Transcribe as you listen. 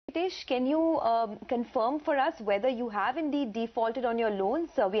Venkatesh, can you confirm for us whether you have indeed defaulted on your loans?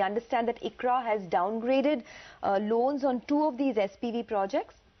 We understand that ICRA has downgraded loans on 2 of these SPV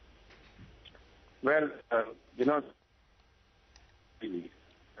projects. Well, there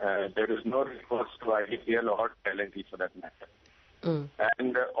is no recourse to IDPL or L&T for that matter.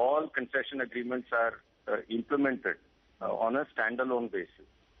 And all concession agreements are implemented on a standalone basis.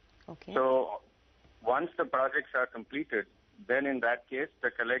 Okay. So once the projects are completed, then in that case,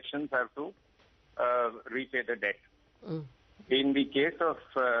 the collections have to repay the debt. In the case of,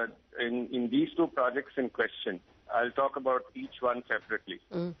 in these 2 projects in question, I'll talk about each one separately.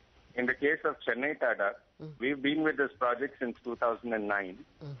 In the case of Chennai Tada, we've been with this project since 2009.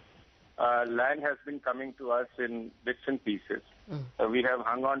 Land has been coming to us in bits and pieces. We have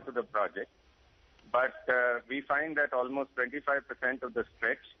hung on to the project. But we find that almost 25% of the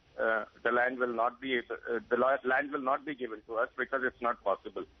stretch, the land will not be given to us because it's not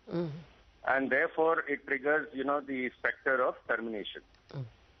possible. And therefore, it triggers, the specter of termination.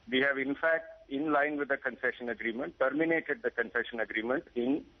 We have, in fact, in line with the concession agreement, terminated the concession agreement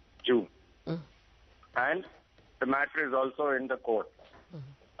in June. And the matter is also in the court.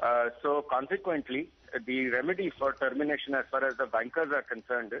 So consequently, the remedy for termination as far as the bankers are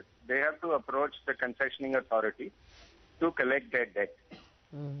concerned is they have to approach the concessioning authority to collect their debt.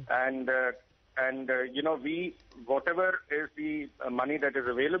 And whatever is the money that is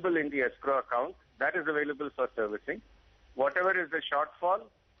available in the escrow account, that is available for servicing. Whatever is the shortfall,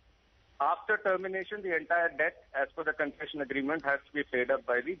 after termination, the entire debt, as per the concession agreement, has to be paid up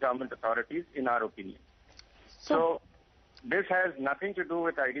by the government authorities, in our opinion. So this has nothing to do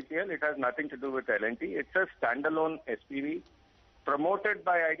with IDPL. It has nothing to do with L&T. It's a standalone SPV promoted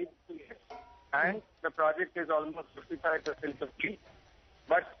by IDPL, and the project is almost 55% complete.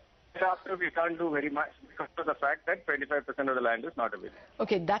 But thereafter, we can't do very much because of the fact that 25% of the land is not available.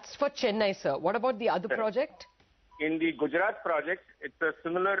 Okay, that's for Chennai, sir. What about the other project? In the Gujarat project, it's a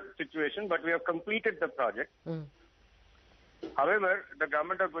similar situation, but we have completed the project. However, the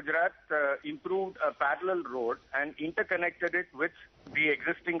government of Gujarat improved a parallel road and interconnected it with the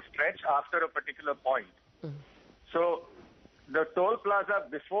existing stretch after a particular point. So the toll plaza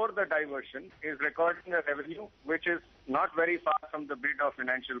before the diversion is recording a revenue which is not very far from the bid of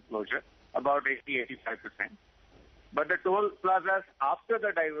financial closure, about 80-85%. But the toll plazas after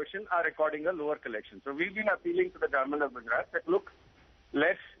the diversion are recording a lower collection. So we've been appealing to the government of Gujarat that, look,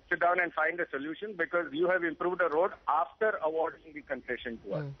 let's sit down and find a solution because you have improved a road after awarding the concession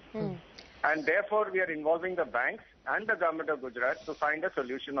to us. And therefore, we are involving the banks and the government of Gujarat to find a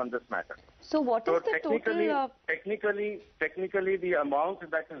solution on this matter. So what is the total? Technically, the amount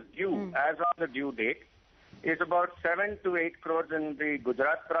that is due as of the due date is about 7 to 8 crores in the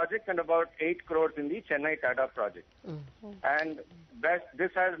Gujarat project and about 8 crores in the Chennai Tada project. And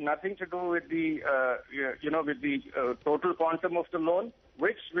this has nothing to do with the, total quantum of the loan,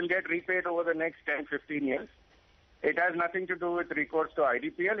 which will get repaid over the next 10-15 years. It has nothing to do with recourse to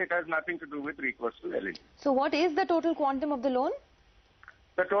IDPL. It has nothing to do with recourse to L&T. So what is the total quantum of the loan?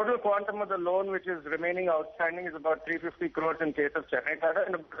 The total quantum of the loan which is remaining outstanding is about 350 crores in case of Chennai Tada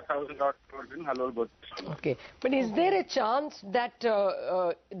and about 1,000 crores in Halol Both. Okay. But is there a chance that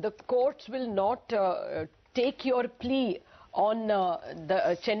the courts will not take your plea on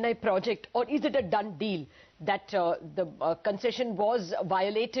the Chennai project, or is it a done deal that the concession was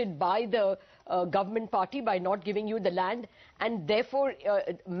violated by the government party by not giving you the land, and therefore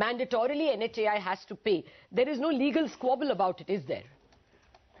mandatorily NHAI has to pay? There is no legal squabble about it, is there?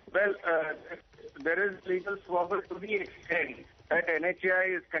 Well, there is legal squabble to the extent that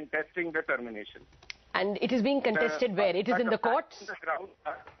NHAI is contesting the termination. And it is being contested where? It is in the courts?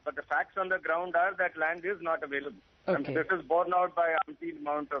 But the facts on the ground are that land is not available. Okay. And this is borne out by umpteen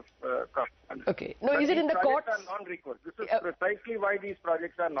amount of cost. Okay. No, is it in the courts? These projects are non-recourse. This is precisely why these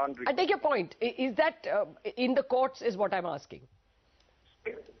projects are non-recourse. I take your point. Is that in the courts is what I'm asking.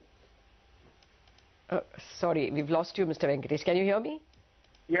 Sorry, we've lost you, Mr. Venkatesh. Can you hear me?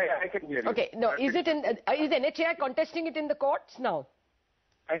 Yeah, I can hear you. Okay. No, is NHAI contesting it in the courts now?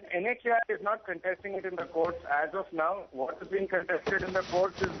 And NHAI is not contesting it in the courts as of now. What is being contested in the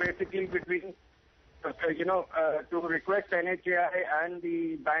courts is basically between, to request NHAI and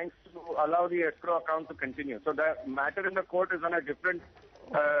the banks to allow the escrow account to continue. So the matter in the court is on a different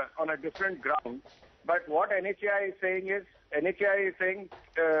ground. But what NHAI is saying is, NHAI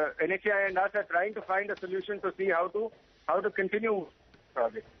and us are trying to find a solution to see how to continue the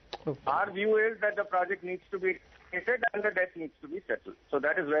project. Okay. Our view is that the project needs to be completed and the debt needs to be settled. So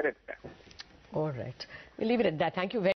that is where it stands. All right. We'll leave it at that. Thank you very much.